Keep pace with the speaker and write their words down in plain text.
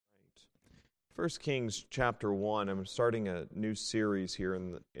First Kings chapter 1. I'm starting a new series here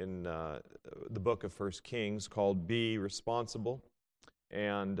in the book of First Kings called Be Responsible.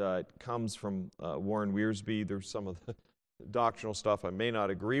 And it comes from Warren Wiersbe. There's some of the doctrinal stuff I may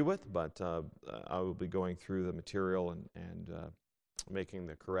not agree with, but I will be going through the material and making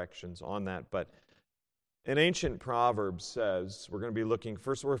the corrections on that. But an ancient proverb says, we're going to be looking,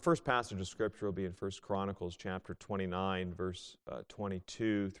 first passage of Scripture will be in 1 Chronicles chapter 29, verse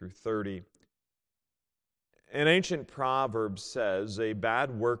 22 through 30. An ancient proverb says, a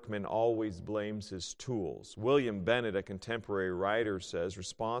bad workman always blames his tools. William Bennett, a contemporary writer, says,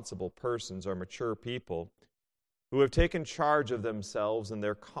 responsible persons are mature people who have taken charge of themselves and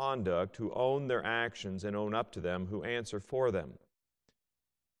their conduct, who own their actions and own up to them, who answer for them.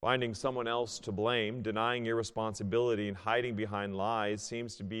 Finding someone else to blame, denying irresponsibility, and hiding behind lies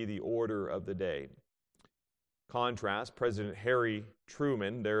seems to be the order of the day. Contrast, President Harry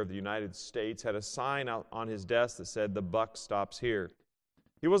Truman, there of the United States, had a sign out on his desk that said, "The buck stops here."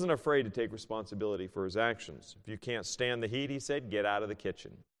 He wasn't afraid to take responsibility for his actions. If you can't stand the heat, he said, get out of the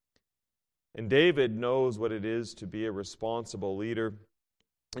kitchen. And David knows what it is to be a responsible leader,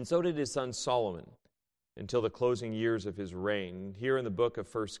 and so did his son Solomon, until the closing years of his reign. Here in the book of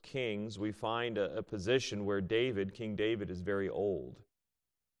 1 Kings, we find a position where King David is very old.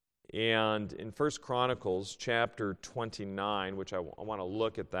 And in 1 Chronicles chapter 29, which I want to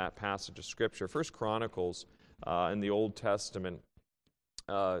look at that passage of Scripture, 1 Chronicles in the Old Testament,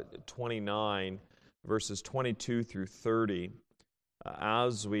 29, verses 22 through 30,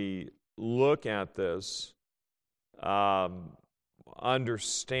 as we look at this,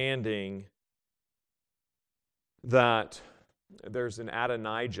 understanding that there's an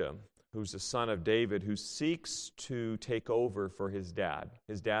Adonijah who's the son of David who seeks to take over for his dad.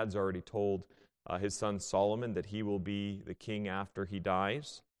 His dad's already told his son Solomon that he will be the king after he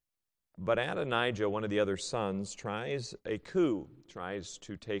dies. But Adonijah, one of the other sons, tries a coup, tries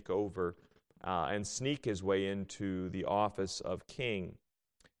to take over and sneak his way into the office of king.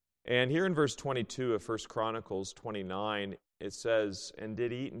 And here in verse 22 of 1 Chronicles 29, it says, "And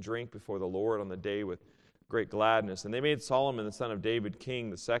did eat and drink before the Lord on the day with great gladness. And they made Solomon the son of David king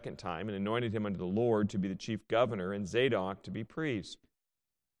the second time, and anointed him unto the Lord to be the chief governor, and Zadok to be priest.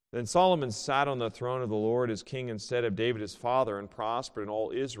 Then Solomon sat on the throne of the Lord as king instead of David his father, and prospered, and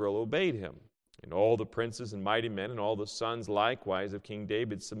all Israel obeyed him. And all the princes and mighty men, and all the sons likewise of King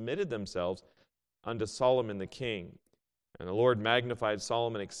David, submitted themselves unto Solomon the king. And the Lord magnified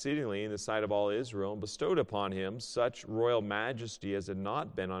Solomon exceedingly in the sight of all Israel, and bestowed upon him such royal majesty as had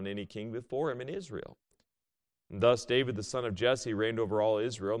not been on any king before him in Israel. And thus David the son of Jesse reigned over all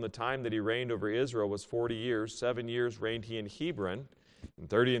Israel, and the time that he reigned over Israel was 40 years. 7 years reigned he in Hebron, and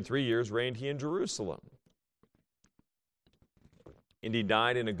 33 years reigned he in Jerusalem. And he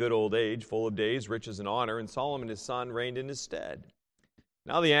died in a good old age, full of days, riches, and honor, and Solomon his son reigned in his stead.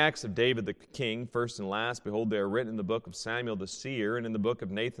 Now the acts of David the king, first and last, behold, they are written in the book of Samuel the seer, and in the book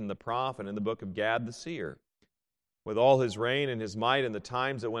of Nathan the prophet, and in the book of Gad the seer. With all his reign and his might and the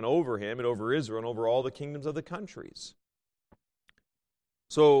times that went over him and over Israel and over all the kingdoms of the countries."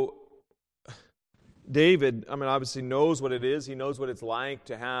 So David, obviously knows what it is. He knows what it's like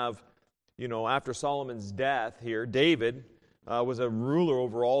to have, after Solomon's death here, David was a ruler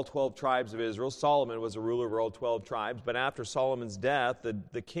over all 12 tribes of Israel. Solomon was a ruler over all 12 tribes. But after Solomon's death,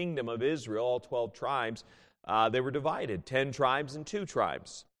 the kingdom of Israel, all 12 tribes, they were divided, 10 tribes and 2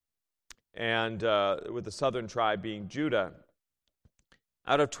 tribes. And with the southern tribe being Judah.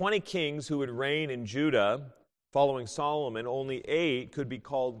 Out of 20 kings who would reign in Judah following Solomon, only 8 could be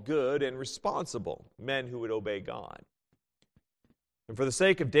called good and responsible, men who would obey God. And for the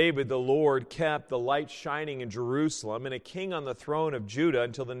sake of David, the Lord kept the light shining in Jerusalem and a king on the throne of Judah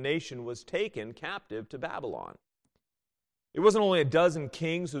until the nation was taken captive to Babylon. It wasn't only a dozen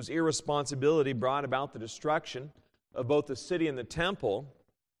kings whose irresponsibility brought about the destruction of both the city and the temple.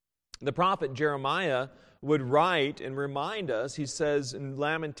 The prophet Jeremiah would write and remind us, he says in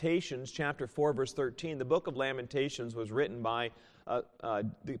Lamentations chapter 4, verse 13, the book of Lamentations was written by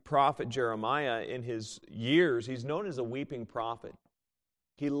the prophet Jeremiah in his years. He's known as a weeping prophet.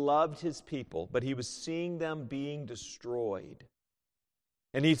 He loved his people, but he was seeing them being destroyed.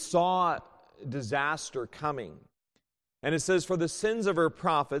 And he saw disaster coming. And it says, "For the sins of her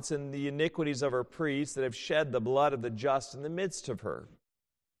prophets and the iniquities of her priests that have shed the blood of the just in the midst of her."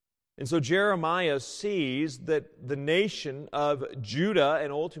 And so Jeremiah sees that the nation of Judah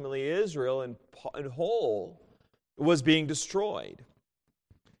and ultimately Israel in whole was being destroyed.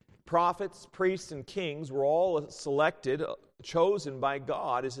 Prophets, priests, and kings were all selected, chosen by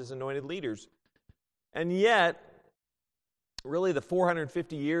God as his anointed leaders. And yet, really the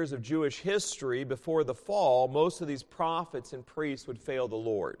 450 years of Jewish history before the fall, most of these prophets and priests would fail the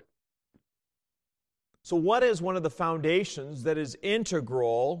Lord. So what is one of the foundations that is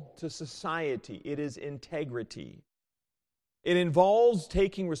integral to society? It is integrity. It involves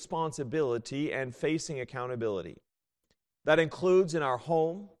taking responsibility and facing accountability. That includes in our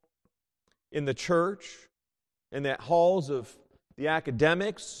home, in the church, in the halls of the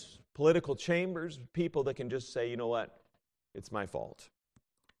academics, political chambers, people that can just say, you know what, it's my fault.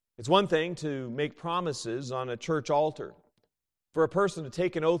 It's one thing to make promises on a church altar, for a person to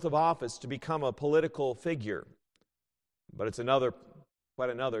take an oath of office to become a political figure, but it's quite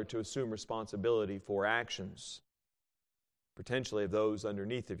another to assume responsibility for actions, potentially of those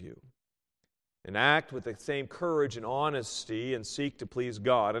underneath of you, and act with the same courage and honesty and seek to please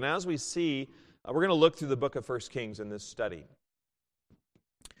God. And as we see, we're going to look through the book of 1 Kings in this study.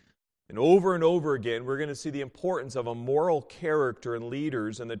 And over again, we're going to see the importance of a moral character in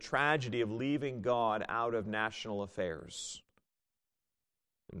leaders and the tragedy of leaving God out of national affairs.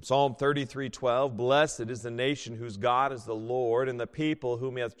 In Psalm 33:12, "Blessed is the nation whose God is the Lord, and the people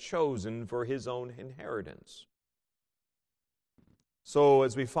whom He hath chosen for His own inheritance." So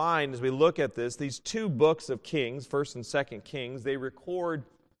as we look at this, these two books of Kings, 1st and 2nd Kings, they record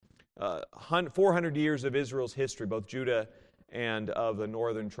 400 years of Israel's history, both Judah and of the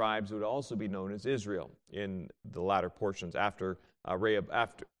northern tribes, would also be known as Israel in the latter portions after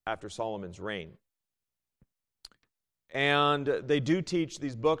Solomon's reign. And they do teach,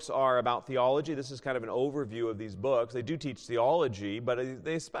 these books are about theology. This is kind of an overview of these books. They do teach theology, but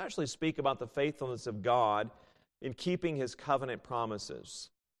they especially speak about the faithfulness of God in keeping His covenant promises.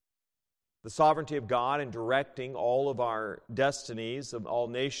 The sovereignty of God in directing all of our destinies of all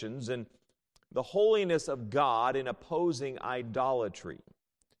nations, and the holiness of God in opposing idolatry.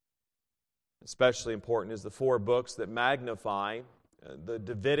 Especially important is the 4 books that magnify the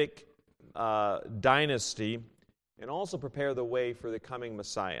Davidic dynasty and also prepare the way for the coming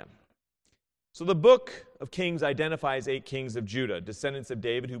Messiah. So the book of Kings identifies 8 kings of Judah, descendants of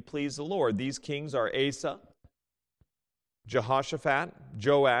David who pleased the Lord. These kings are Asa, Jehoshaphat,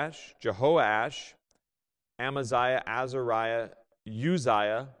 Joash, Jehoash, Amaziah, Azariah,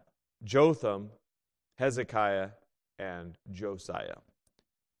 Uzziah, Jotham, Hezekiah, and Josiah.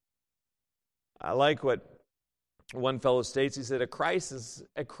 I like what one fellow states. He said, a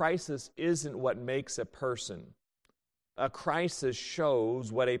crisis isn't what makes a person. A crisis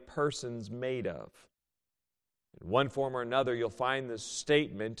shows what a person's made of. In one form or another, you'll find this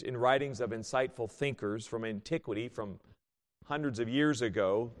statement in writings of insightful thinkers from antiquity, from hundreds of years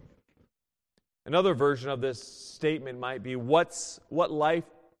ago. Another version of this statement might be, what life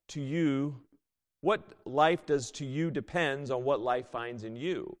does to you depends on what life finds in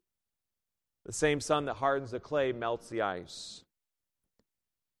you. The same sun that hardens the clay melts the ice.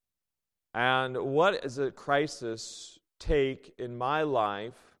 And what is a crisis take in my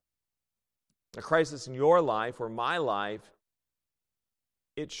life, a crisis in your life or my life?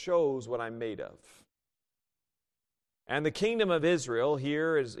 It shows what I'm made of. And the kingdom of Israel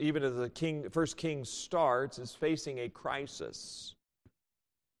here, even as the first king starts, is facing a crisis.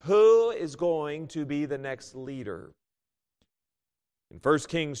 Who is going to be the next leader? In 1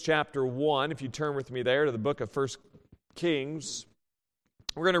 Kings chapter 1, if you turn with me there to the book of 1 Kings,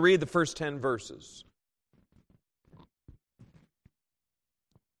 we're going to read the first 10 verses.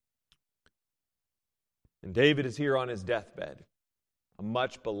 And David is here on his deathbed, a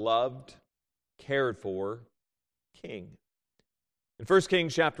much beloved, cared for king. In 1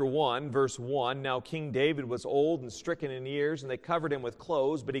 Kings chapter 1, verse 1, "Now King David was old and stricken in years, and they covered him with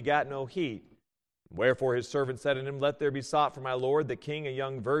clothes, but he got no heat. Wherefore his servant said unto him, Let there be sought for my lord the king a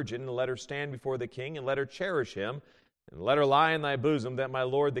young virgin, and let her stand before the king, and let her cherish him, and let her lie in thy bosom, that my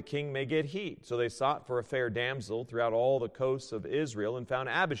lord the king may get heat. So they sought for a fair damsel throughout all the coasts of Israel, and found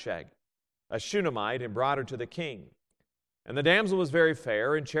Abishag, a Shunammite, and brought her to the king. And the damsel was very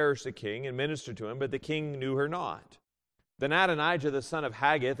fair, and cherished the king, and ministered to him, but the king knew her not. Then Adonijah the son of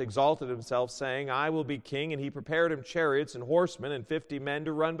Haggith exalted himself, saying, I will be king, and he prepared him chariots and horsemen, and 50 men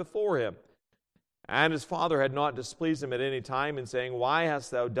to run before him. And his father had not displeased him at any time in saying, Why hast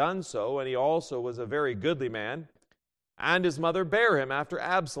thou done so? And he also was a very goodly man. And his mother bare him after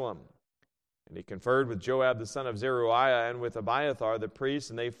Absalom. And he conferred with Joab the son of Zeruiah, and with Abiathar the priest,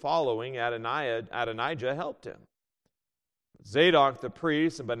 and they following Adonijah helped him. Zadok the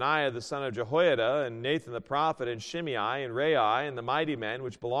priest, and Benaiah the son of Jehoiada, and Nathan the prophet, and Shimei, and Rei, and the mighty men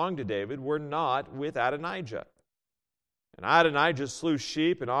which belonged to David, were not with Adonijah. And Adonijah slew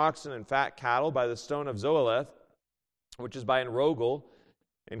sheep and oxen and fat cattle by the stone of Zoheleth, which is by Enrogel,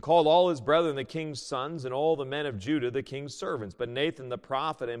 and called all his brethren the king's sons, and all the men of Judah the king's servants. But Nathan the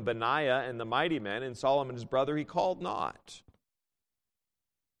prophet, and Benaiah, and the mighty men, and Solomon his brother, he called not.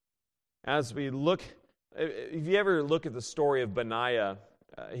 As we look, if you ever look at the story of Benaiah,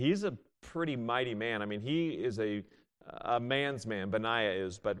 he's a pretty mighty man. I mean, he is a man's man, Benaiah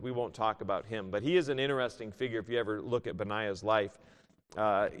is, but we won't talk about him. But he is an interesting figure if you ever look at Benaiah's life.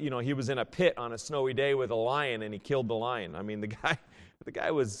 He was in a pit on a snowy day with a lion, and he killed the lion. I mean, the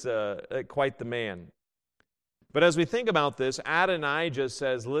guy was quite the man. But as we think about this, Adonijah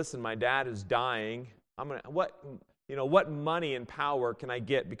says, "Listen, my dad is dying. What money and power can I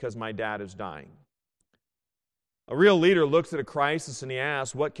get because my dad is dying?" A real leader looks at a crisis and he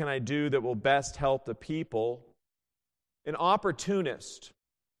asks, "What can I do that will best help the people?" An opportunist,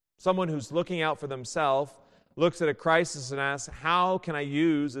 someone who's looking out for themselves, looks at a crisis and asks, "How can I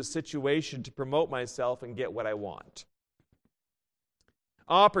use a situation to promote myself and get what I want?"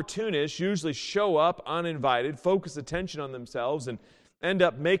 Opportunists usually show up uninvited, focus attention on themselves, and end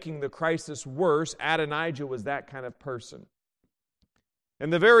up making the crisis worse. Adonijah was that kind of person.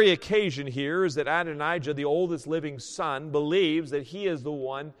 And the very occasion here is that Adonijah, the oldest living son, believes that he is the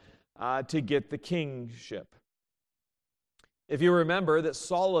one to get the kingship. If you remember that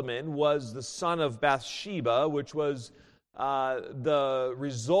Solomon was the son of Bathsheba, which was the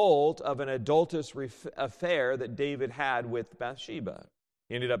result of an adulterous affair that David had with Bathsheba.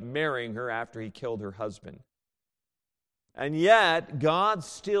 He ended up marrying her after he killed her husband. And yet, God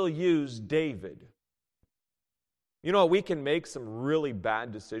still used David. You know, we can make some really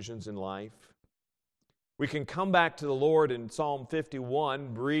bad decisions in life. We can come back to the Lord, and Psalm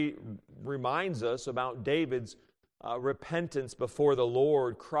 51 reminds us about David's repentance before the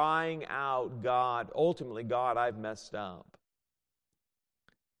Lord, crying out, ultimately, God, I've messed up.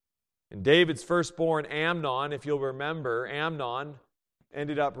 And David's firstborn, Amnon, if you'll remember, Amnon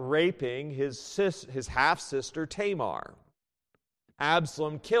ended up raping his half-sister, Tamar.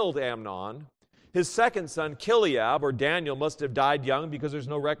 Absalom killed Amnon. His second son, Chileab, or Daniel, must have died young because there's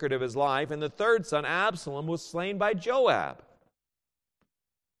no record of his life. And the third son, Absalom, was slain by Joab.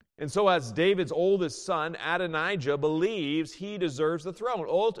 And so as David's oldest son, Adonijah, believes he deserves the throne.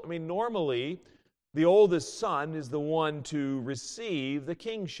 Normally, the oldest son is the one to receive the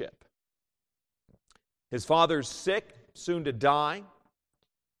kingship. His father's sick, soon to die.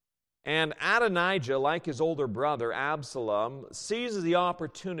 And Adonijah, like his older brother Absalom, seizes the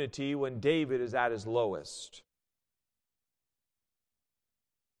opportunity when David is at his lowest.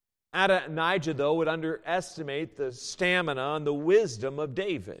 Adonijah, though, would underestimate the stamina and the wisdom of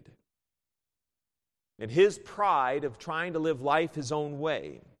David and his pride of trying to live life his own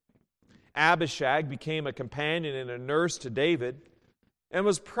way. Abishag became a companion and a nurse to David and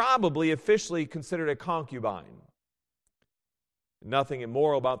was probably officially considered a concubine. Nothing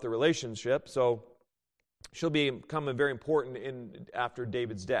immoral about the relationship, so she'll become very important after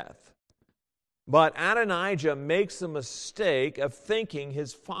David's death. But Adonijah makes a mistake of thinking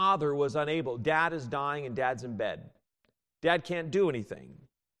his father was unable. Dad is dying and Dad's in bed. Dad can't do anything.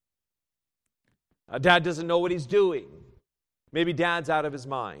 Dad doesn't know what he's doing. Maybe Dad's out of his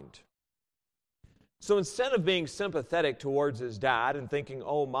mind. So instead of being sympathetic towards his dad and thinking,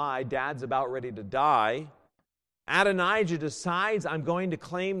 oh my, Dad's about ready to die, Adonijah decides, I'm going to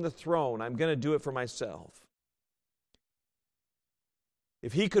claim the throne. I'm going to do it for myself.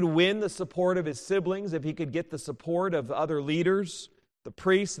 If he could win the support of his siblings, if he could get the support of other leaders, the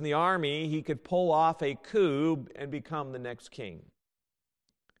priests and the army, he could pull off a coup and become the next king.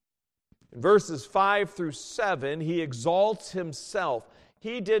 In verses 5 through 7, he exalts himself.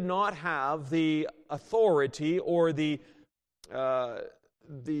 He did not have the authority or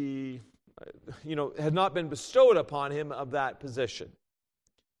had not been bestowed upon him of that position.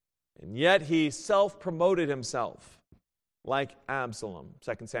 And yet he self-promoted himself like Absalom,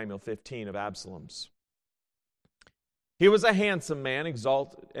 2 Samuel 15 of Absalom's. He was a handsome man,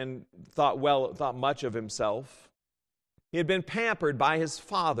 exalted, and thought much of himself. He had been pampered by his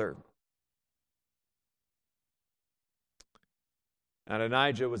father.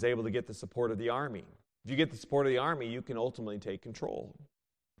 Adonijah was able to get the support of the army. If you get the support of the army, you can ultimately take control.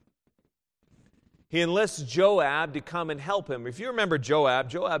 He enlists Joab to come and help him. If you remember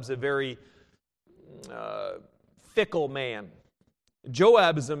Joab's a very fickle man.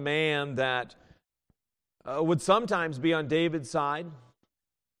 Joab is a man that would sometimes be on David's side,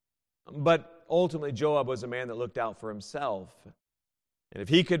 but ultimately Joab was a man that looked out for himself. And if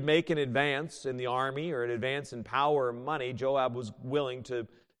he could make an advance in the army or an advance in power or money, Joab was willing to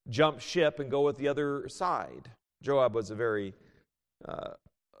jump ship and go with the other side. Joab was a very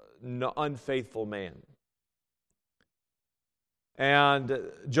unfaithful man. And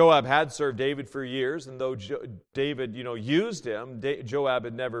Joab had served David for years, and though David, used him, Joab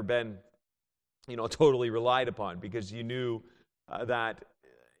had never been, totally relied upon, because he knew that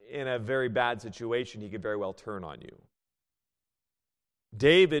in a very bad situation, he could very well turn on you.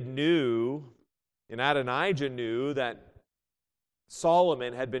 David knew, and Adonijah knew, that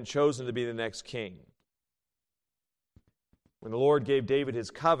Solomon had been chosen to be the next king. When the Lord gave David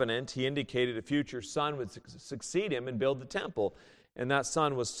his covenant, he indicated a future son would succeed him and build the temple. And that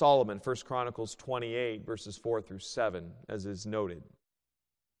son was Solomon, 1 Chronicles 28, verses 4 through 7, as is noted.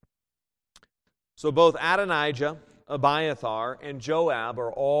 So both Adonijah, Abiathar, and Joab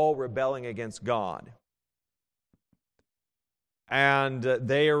are all rebelling against God. And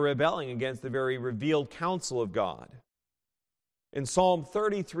they are rebelling against the very revealed counsel of God. In Psalm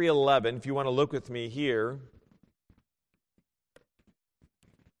 33:11, if you want to look with me here,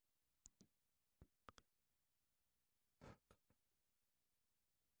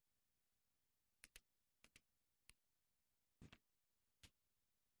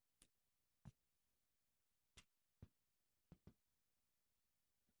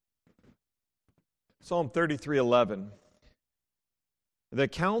 Psalm 33:11. The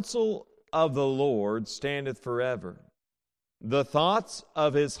counsel of the Lord standeth forever, the thoughts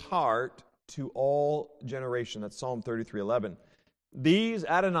of his heart to all generation. That's Psalm 33:11. These,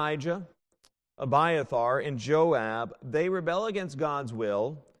 Adonijah, Abiathar, and Joab, they rebel against God's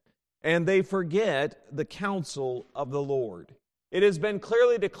will, and they forget the counsel of the Lord. It has been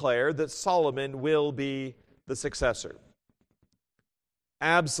clearly declared that Solomon will be the successor.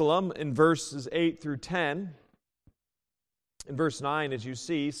 Absalom, in verses 8 through 10, in verse 9, as you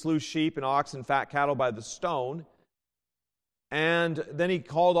see, slew sheep and oxen and fat cattle by the stone. And then he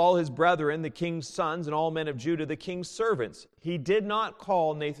called all his brethren, the king's sons, and all men of Judah, the king's servants. He did not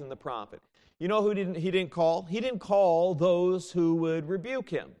call Nathan the prophet. You know who he didn't call? He didn't call those who would rebuke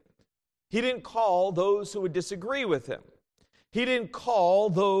him. He didn't call those who would disagree with him. He didn't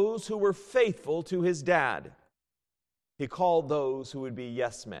call those who were faithful to his dad. He called those who would be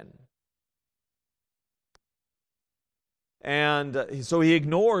yes men. And so he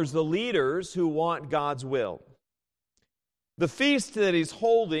ignores the leaders who want God's will. The feast that he's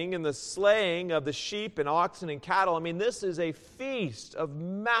holding and the slaying of the sheep and oxen and cattle, this is a feast of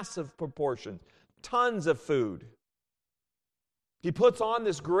massive proportions, tons of food. He puts on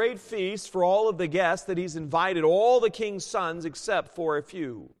this great feast for all of the guests that he's invited, all the king's sons except for a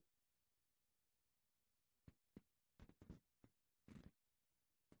few.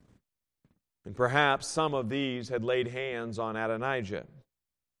 And perhaps some of these had laid hands on Adonijah.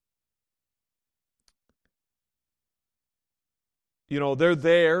 They're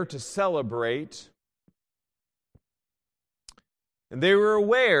there to celebrate. And they were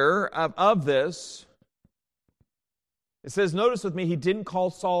aware of this. It says, notice with me, he didn't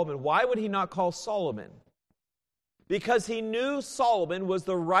call Solomon. Why would he not call Solomon? Because he knew Solomon was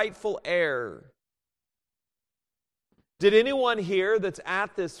the rightful heir. Did anyone here that's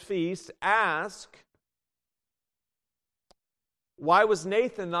at this feast ask, why was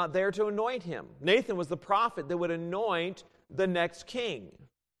Nathan not there to anoint him? Nathan was the prophet that would anoint the next king.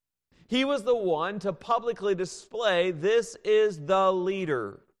 He was the one to publicly display, this is the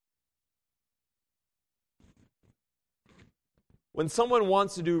leader. When someone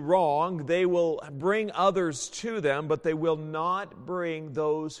wants to do wrong, they will bring others to them, but they will not bring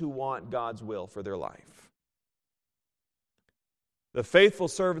those who want God's will for their life. The faithful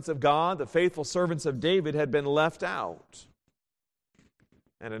servants of God, the faithful servants of David had been left out.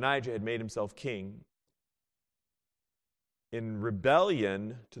 And Adonijah had made himself king in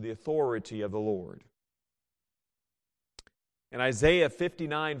rebellion to the authority of the Lord. In Isaiah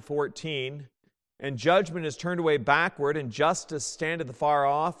 59:14, and judgment is turned away backward, and justice standeth afar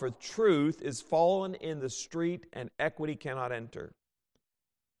off, for truth is fallen in the street, and equity cannot enter.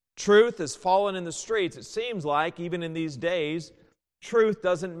 Truth is fallen in the streets. It seems like, even in these days, truth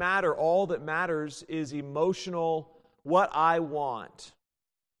doesn't matter. All that matters is emotional, what I want.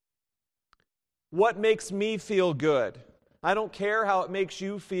 What makes me feel good? I don't care how it makes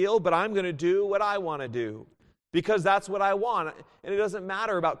you feel, but I'm going to do what I want to do because that's what I want. And it doesn't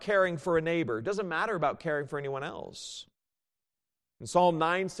matter about caring for a neighbor. It doesn't matter about caring for anyone else. In Psalm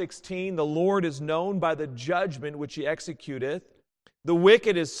 9:16, the Lord is known by the judgment which he executeth. The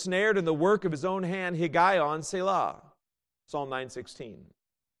wicked is snared in the work of his own hand, Higgaion, Selah. Psalm 9:16.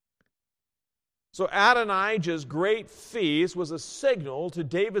 So Adonijah's great feast was a signal to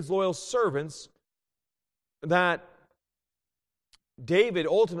David's loyal servants that David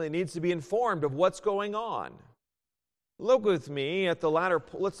ultimately needs to be informed of what's going on. Look with me at the latter.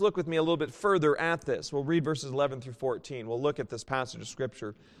 Let's look with me a little bit further at this. We'll read verses 11 through 14. We'll look at this passage of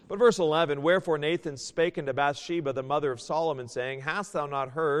Scripture. But verse 11, wherefore Nathan spake unto Bathsheba, the mother of Solomon, saying, Hast thou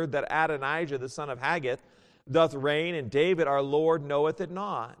not heard that Adonijah, the son of Haggith, doth reign, and David our Lord knoweth it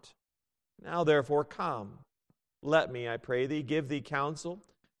not? Now therefore come, let me, I pray thee, give thee counsel,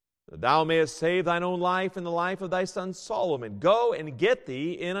 that thou mayest save thine own life and the life of thy son Solomon. Go and get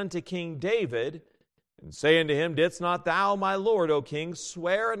thee in unto King David, and say unto him, Didst not thou, my lord, O king,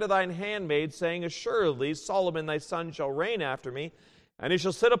 swear unto thine handmaid, saying, Assuredly Solomon thy son shall reign after me, and he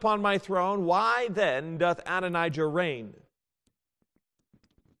shall sit upon my throne? Why then doth Adonijah reign?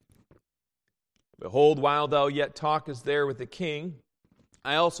 Behold, while thou yet talkest there with the king,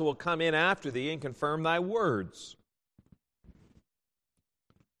 I also will come in after thee and confirm thy words.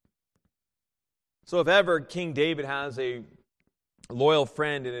 So if ever King David has a loyal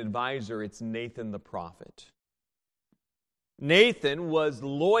friend and advisor, it's Nathan the prophet. Nathan was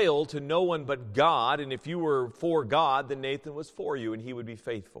loyal to no one but God, and if you were for God, then Nathan was for you, and he would be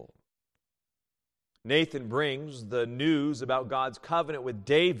faithful. Nathan brings the news about God's covenant with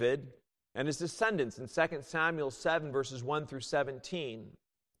David and his descendants in 2 Samuel 7, verses 1 through 17.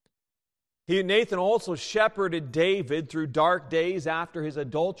 Nathan also shepherded David through dark days after his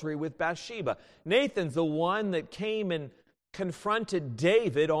adultery with Bathsheba. Nathan's the one that came and confronted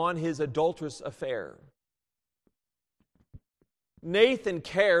David on his adulterous affair. Nathan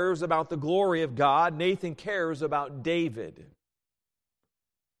cares about the glory of God. Nathan cares about David.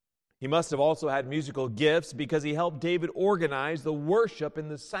 He must have also had musical gifts because he helped David organize the worship in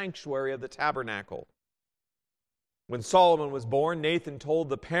the sanctuary of the tabernacle. When Solomon was born, Nathan told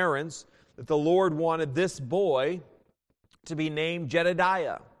the parents that the Lord wanted this boy to be named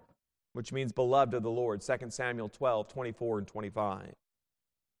Jedediah, which means beloved of the Lord, 2 Samuel 12, 24 and 25.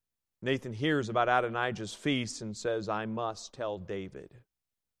 Nathan hears about Adonijah's feast and says, I must tell David.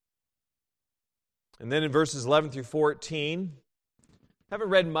 And then in verses 11 through 14, I haven't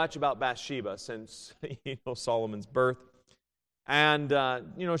read much about Bathsheba since Solomon's birth. And,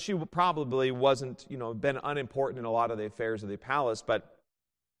 she probably wasn't, been unimportant in a lot of the affairs of the palace, but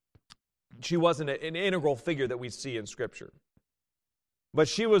she wasn't an integral figure that we see in Scripture. But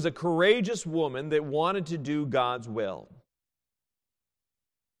she was a courageous woman that wanted to do God's will.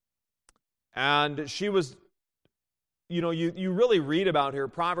 And she was, you really read about her.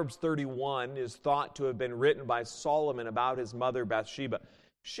 Proverbs 31 is thought to have been written by Solomon about his mother Bathsheba.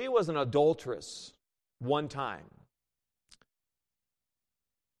 She was an adulteress one time.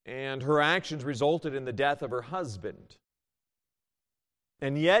 And her actions resulted in the death of her husband.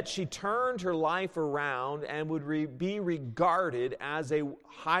 And yet she turned her life around and would be regarded as a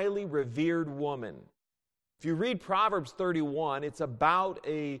highly revered woman. If you read Proverbs 31, it's about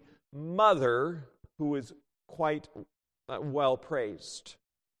a mother who is quite well praised.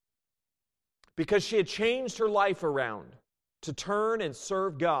 Because she had changed her life around to turn and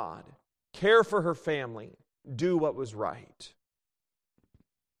serve God, care for her family, do what was right.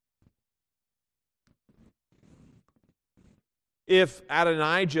 If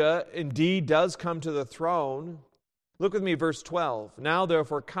Adonijah indeed does come to the throne, look with me, verse 12. Now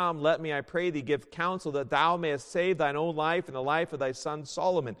therefore come, let me, I pray thee, give counsel that thou mayest save thine own life and the life of thy son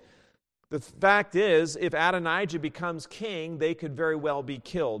Solomon. The fact is, if Adonijah becomes king, they could very well be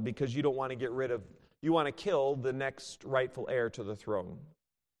killed because you don't want to you want to kill the next rightful heir to the throne.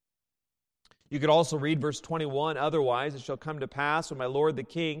 You could also read verse 21, otherwise it shall come to pass when my lord the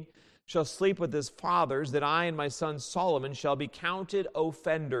king shall sleep with his fathers, that I and my son Solomon shall be counted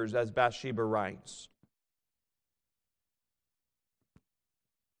offenders, as Bathsheba writes.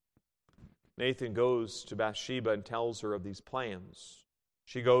 Nathan goes to Bathsheba and tells her of these plans.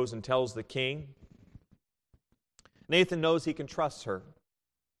 She goes and tells the king. Nathan knows he can trust her.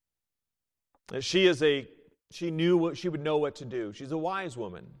 She would know what to do. She's a wise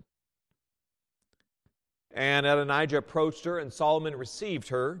woman. And Adonijah approached her, and Solomon received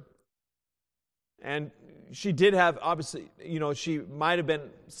her. And she did have, obviously, she might have been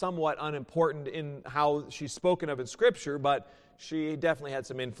somewhat unimportant in how she's spoken of in Scripture, but she definitely had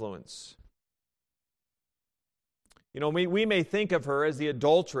some influence. We may think of her as the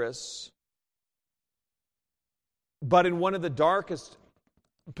adulteress, but in one of the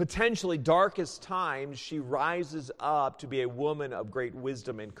potentially darkest times, she rises up to be a woman of great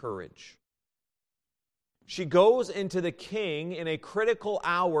wisdom and courage. She goes into the king in a critical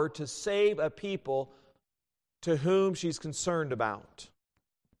hour to save a people to whom she's concerned about.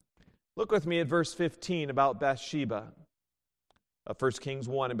 Look with me at verse 15 about Bathsheba of 1 Kings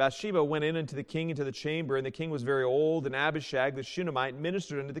 1. And Bathsheba went in unto the king into the chamber, and the king was very old, and Abishag the Shunammite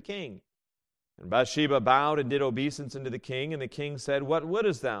ministered unto the king. And Bathsheba bowed and did obeisance unto the king, and the king said, What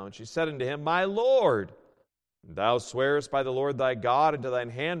wouldest thou? And she said unto him, My lord, thou swearest by the Lord thy God unto thine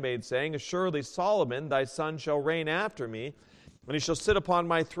handmaid, saying, Assuredly Solomon thy son shall reign after me, and he shall sit upon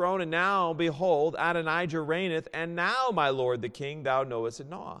my throne. And now, behold, Adonijah reigneth, and now, my lord the king, thou knowest it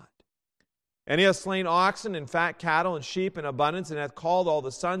not. And he hath slain oxen and fat cattle and sheep in abundance, and hath called all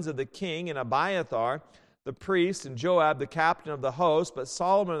the sons of the king, and Abiathar the priest, and Joab the captain of the host, but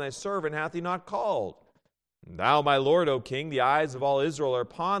Solomon thy servant hath he not called. And thou, my lord, O king, the eyes of all Israel are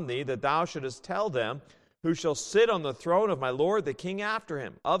upon thee, that thou shouldest tell them who shall sit on the throne of my lord the king after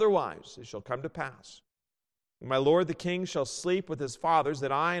him. Otherwise it shall come to pass, when my lord the king shall sleep with his fathers,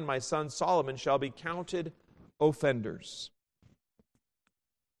 that I and my son Solomon shall be counted offenders.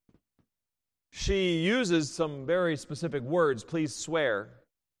 She uses some very specific words. Please swear.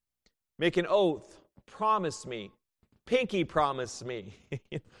 Make an oath. Promise me. Pinky promise me,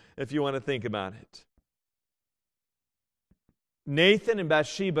 if you want to think about it. Nathan and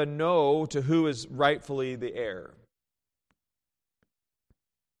Bathsheba know to who is rightfully the heir.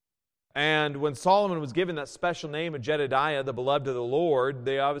 And when Solomon was given that special name of Jedediah, the beloved of the Lord,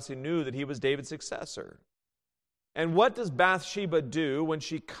 they obviously knew that he was David's successor. And what does Bathsheba do when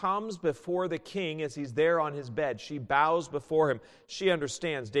she comes before the king as he's there on his bed? She bows before him. She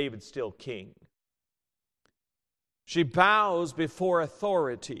understands David's still king. She bows before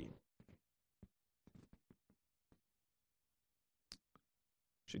authority.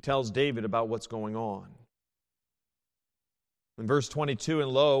 She tells David about what's going on. In verse 22,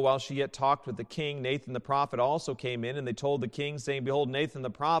 And lo, while she yet talked with the king, Nathan the prophet also came in, and they told the king, saying, Behold, Nathan the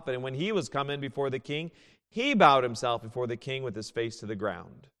prophet. And when he was come in before the king, he bowed himself before the king with his face to the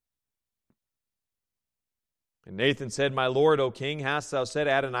ground. And Nathan said, My lord, O king, hast thou said,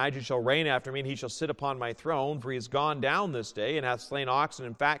 Adonijah shall reign after me, and he shall sit upon my throne? For he is gone down this day, and hath slain oxen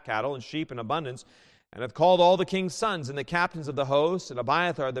and fat cattle, and sheep in abundance, and hath called all the king's sons, and the captains of the host, and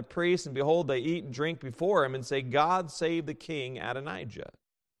Abiathar the priest, and behold, they eat and drink before him, and say, God save the king Adonijah.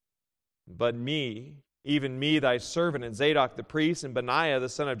 But me, even me thy servant, and Zadok the priest, and Benaiah the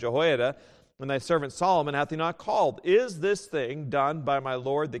son of Jehoiada, and thy servant Solomon hath he not called. Is this thing done by my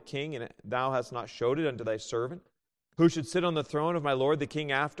lord the king, and thou hast not showed it unto thy servant, who should sit on the throne of my lord the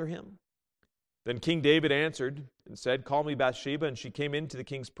king after him? Then King David answered and said, Call me Bathsheba. And she came into the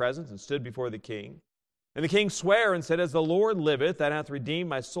king's presence and stood before the king. And the king sware and said, As the Lord liveth, that hath redeemed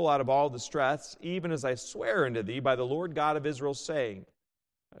my soul out of all distress, even as I swear unto thee by the Lord God of Israel, saying,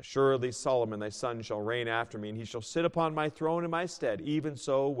 Assuredly Solomon thy son shall reign after me, and he shall sit upon my throne in my stead. Even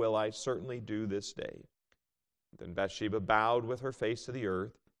so will I certainly do this day. Then Bathsheba bowed with her face to the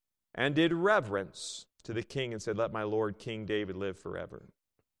earth, and did reverence to the king, and said, Let my lord King David live forever.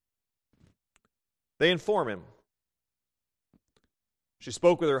 They inform him. She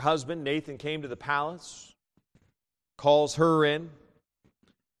spoke with her husband. Nathan came to the palace, calls her in.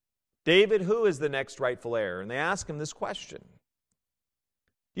 David, who is the next rightful heir? And they ask him this question.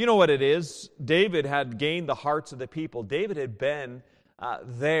 You know what it is? David had gained the hearts of the people. David had been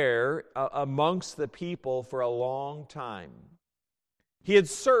there amongst the people for a long time. He had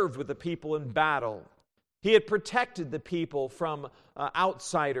served with the people in battle. He had protected the people from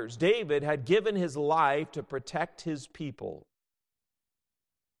outsiders. David had given his life to protect his people.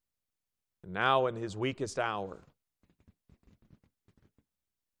 And now in his weakest hour,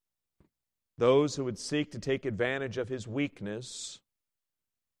 those who would seek to take advantage of his weakness,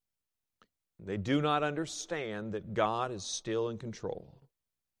 they do not understand that God is still in control.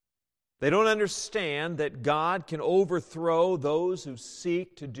 They don't understand that God can overthrow those who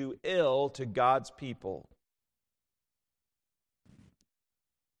seek to do ill to God's people.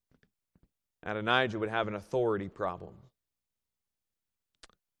 Adonijah would have an authority problem.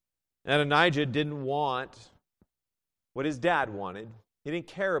 Adonijah didn't want what his dad wanted. He didn't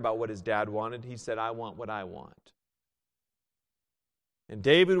care about what his dad wanted. He said, I want what I want. And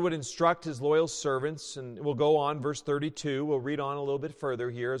David would instruct his loyal servants, and we'll go on, verse 32. We'll read on a little bit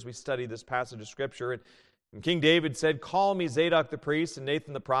further here as we study this passage of Scripture. And King David said, Call me Zadok the priest, and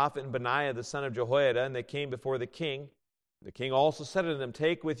Nathan the prophet, and Benaiah the son of Jehoiada. And they came before the king. The king also said unto them,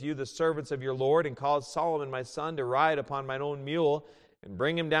 Take with you the servants of your Lord, and cause Solomon my son to ride upon mine own mule, and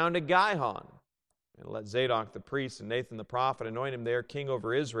bring him down to Gihon. And let Zadok the priest and Nathan the prophet anoint him there king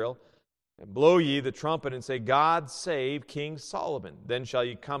over Israel. And blow ye the trumpet, and say, God save King Solomon. Then shall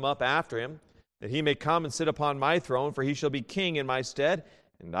ye come up after him, that he may come and sit upon my throne, for he shall be king in my stead,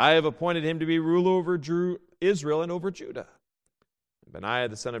 and I have appointed him to be ruler over Israel and over Judah. And Benaiah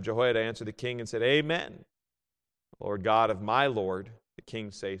the son of Jehoiada answered the king and said, Amen. Lord God of my Lord, the king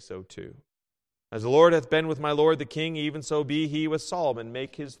say so too. As the Lord hath been with my lord the king, even so be he with Solomon.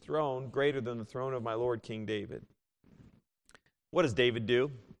 Make his throne greater than the throne of my lord King David. What does David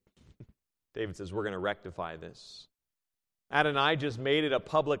do? David says, we're going to rectify this. Adonijah's made it a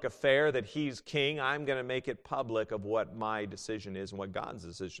public affair that he's king. I'm going to make it public of what my decision is and what God's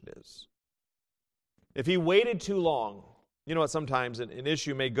decision is. If he waited too long, you know what, sometimes an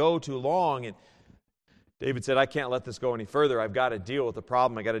issue may go too long, and David said, I can't let this go any further. I've got to deal with the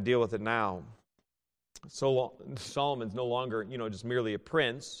problem. I've got to deal with it now. So Solomon's no longer, just merely a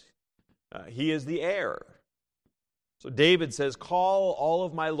prince. He is the heir. So David says, call all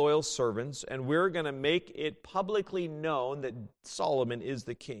of my loyal servants, and we're going to make it publicly known that Solomon is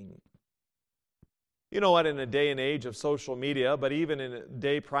the king. You know what, in a day and age of social media, but even in a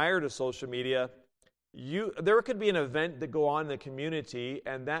day prior to social media, there could be an event that go on in the community,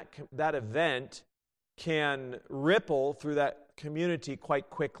 and that event can ripple through that community quite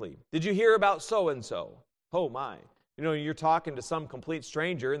quickly. Did you hear about so-and-so? Oh my. You're talking to some complete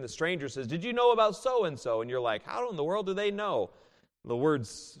stranger, and the stranger says, did you know about so-and-so? And you're like, how in the world do they know? The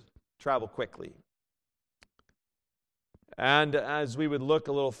words travel quickly. And as we would look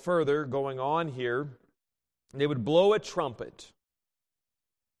a little further going on here, they would blow a trumpet.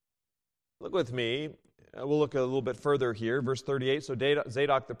 Look with me. We'll look a little bit further here. Verse 38, so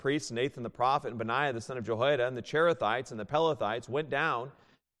Zadok the priest, Nathan the prophet, and Benaiah the son of Jehoiada, and the Cherethites and the Pelethites went down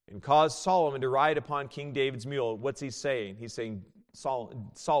and caused Solomon to ride upon King David's mule. What's he saying? He's saying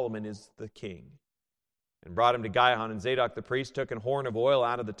Solomon is the king. And brought him to Gihon, and Zadok the priest took an horn of oil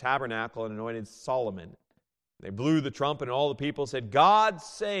out of the tabernacle and anointed Solomon. They blew the trumpet, and all the people said, God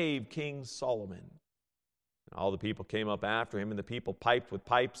save King Solomon. And all the people came up after him, and the people piped with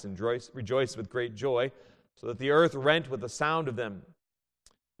pipes and rejoiced with great joy, so that the earth rent with the sound of them.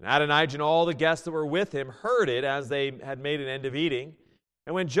 And Adonijah and all the guests that were with him heard it as they had made an end of eating.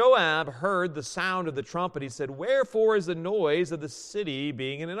 And when Joab heard the sound of the trumpet, he said, wherefore is the noise of the city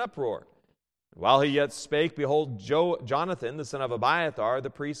being in an uproar? And while he yet spake, behold, Jonathan, the son of Abiathar, the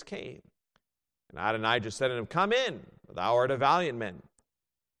priest, came. And Adonijah said unto him, come in, for thou art a valiant man,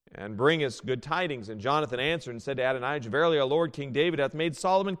 and bring us good tidings. And Jonathan answered and said to Adonijah, verily our Lord King David hath made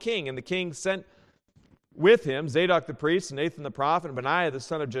Solomon king. And the king sent with him Zadok the priest, and Nathan the prophet, and Benaiah the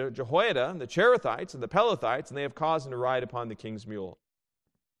son of Jehoiada, and the Cherethites and the Pelethites, and they have caused him to ride upon the king's mule.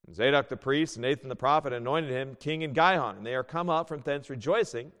 And Zadok the priest and Nathan the prophet anointed him king in Gihon, and they are come up from thence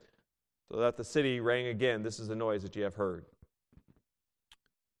rejoicing, so that the city rang again. This is the noise that ye have heard.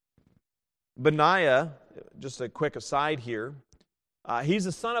 Benaiah, just a quick aside here, he's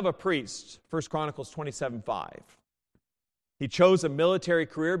the son of a priest, 1 Chronicles 27:5. He chose a military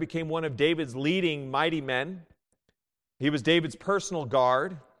career, became one of David's leading mighty men. He was David's personal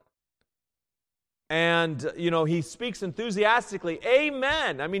guard. And, he speaks enthusiastically,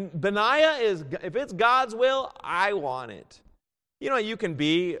 amen. I mean, Benaiah is, if it's God's will, I want it. You can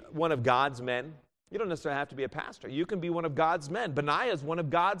be one of God's men. You don't necessarily have to be a pastor. You can be one of God's men. Benaiah is one of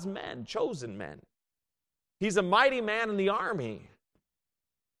God's men, chosen men. He's a mighty man in the army.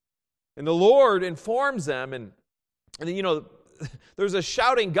 And the Lord informs them, and there's a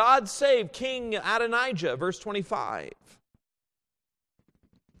shouting, God save King Adonijah, verse 25.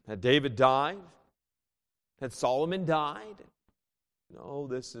 Had David died? Had Solomon died? No,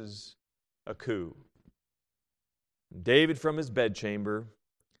 this is a coup. David from his bedchamber,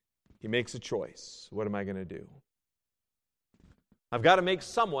 he makes a choice. What am I going to do? I've got to make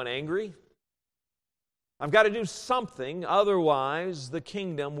someone angry. I've got to do something, otherwise the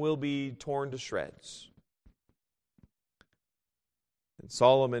kingdom will be torn to shreds. And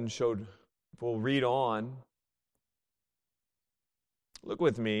Solomon showed, we'll read on. Look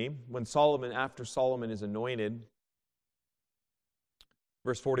with me, after Solomon is anointed,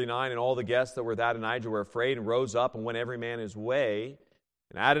 verse 49, and all the guests that were with Adonijah were afraid and rose up and went every man his way.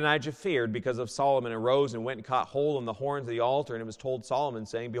 And Adonijah feared because of Solomon, and arose and went and caught hold on the horns of the altar. And it was told Solomon,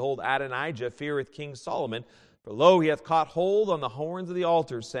 saying, behold, Adonijah feareth King Solomon. For lo, he hath caught hold on the horns of the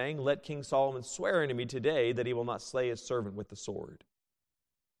altar, saying, let King Solomon swear unto me today that he will not slay his servant with the sword.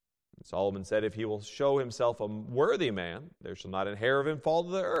 And Solomon said, if he will show himself a worthy man, there shall not an hair of him fall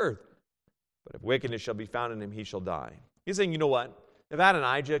to the earth. But if wickedness shall be found in him, he shall die. He's saying, you know what? If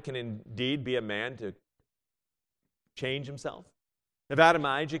Adonijah can indeed be a man to change himself, if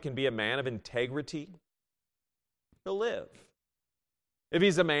Adonijah can be a man of integrity, he'll live. If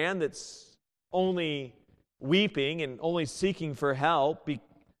he's a man that's only weeping and only seeking for help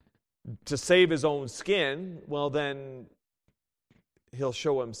to save his own skin, well then he'll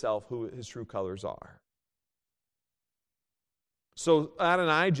show himself who his true colors are. So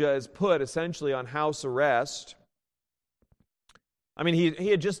Adonijah is put essentially on house arrest. I mean, he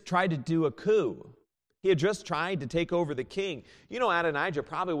had just tried to do a coup. He had just tried to take over the king. You know, Adonijah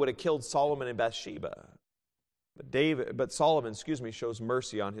probably would have killed Solomon and Bathsheba. But Solomon, shows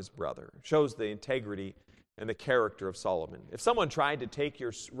mercy on his brother, shows the integrity and the character of Solomon. If someone tried to take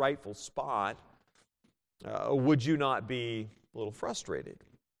your rightful spot, would you not be a little frustrated?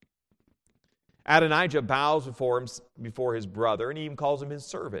 Adonijah bows before his brother, and he even calls him his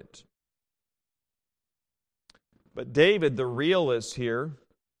servant. But David, the realist here,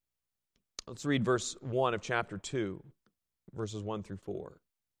 let's read verse 1 of chapter 2, verses 1 through 4.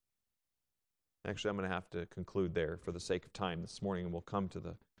 Actually, I'm going to have to conclude there for the sake of time this morning, and we'll come to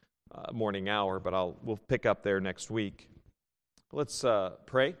the morning hour, but we'll pick up there next week. Let's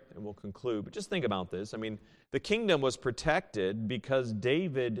pray, and we'll conclude. But just think about this. I mean, the kingdom was protected because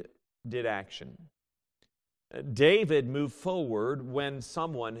David did action. David moved forward when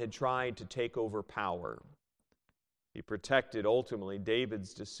someone had tried to take over power. He protected, ultimately,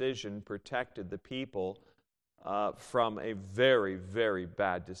 David's decision protected the people from a very, very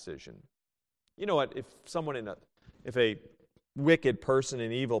bad decision. You know what? If a wicked person,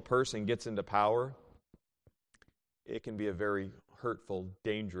 an evil person gets into power, it can be a very hurtful,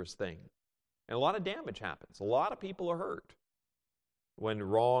 dangerous thing. And a lot of damage happens. A lot of people are hurt when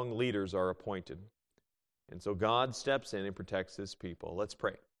wrong leaders are appointed. And so God steps in and protects His people. Let's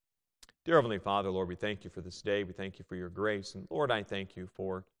pray. Dear Heavenly Father, Lord, we thank you for this day. We thank you for your grace. And Lord, I thank you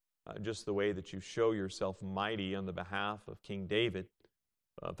for just the way that you show yourself mighty on the behalf of King David.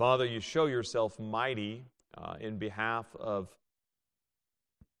 Father, you show yourself mighty in behalf of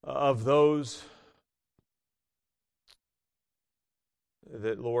those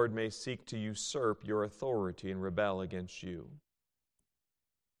that, Lord, may seek to usurp your authority and rebel against you.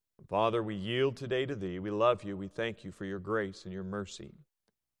 Father, we yield today to Thee. We love you. We thank you for your grace and your mercy.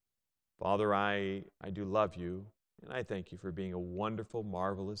 Father, I do love you, and I thank you for being a wonderful,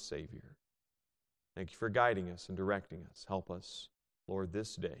 marvelous Savior. Thank you for guiding us and directing us. Help us, Lord,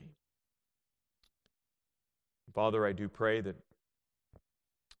 this day. Father, I do pray that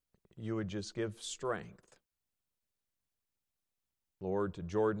you would just give strength, Lord, to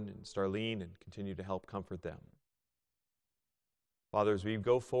Jordan and Starlene, and continue to help comfort them. Father, as we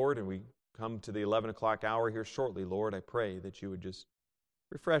go forward and we come to the 11 o'clock hour here shortly, Lord, I pray that you would just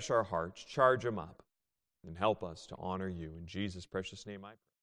refresh our hearts, charge them up, and help us to honor you. In Jesus' precious name I pray.